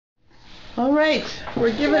All right,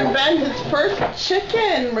 we're giving Ben his first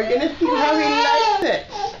chicken. We're going to see how he likes it.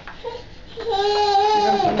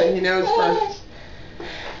 Give him something he knows first.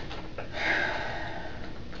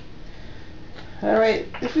 All right,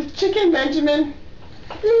 this is chicken, Benjamin.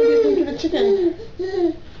 What do you think of the chicken?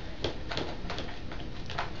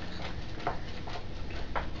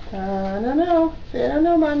 I don't know. Say, I don't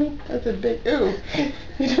know, Mommy. That's a big, ooh.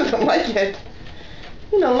 He doesn't like it.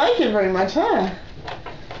 You don't like it very much, huh?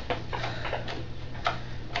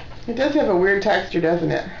 It does have a weird texture,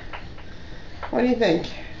 doesn't it? What do you think?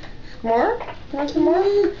 More? You want some more?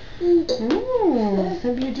 Mmm,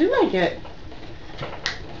 maybe you do like it.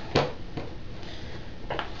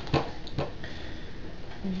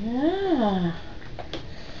 Yeah.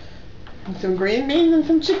 And some green beans and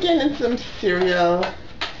some chicken and some cereal.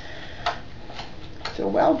 It's a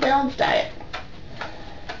well-balanced diet.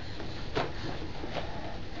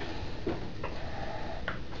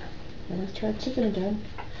 Let's try chicken again.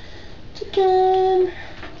 Chicken!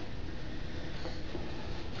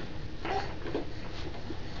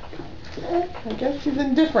 I guess he's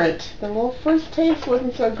indifferent. The little first taste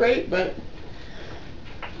wasn't so great, but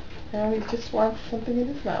now he just wants something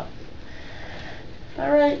in his mouth.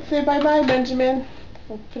 Alright, say bye-bye, Benjamin.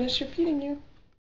 We'll finish feeding you.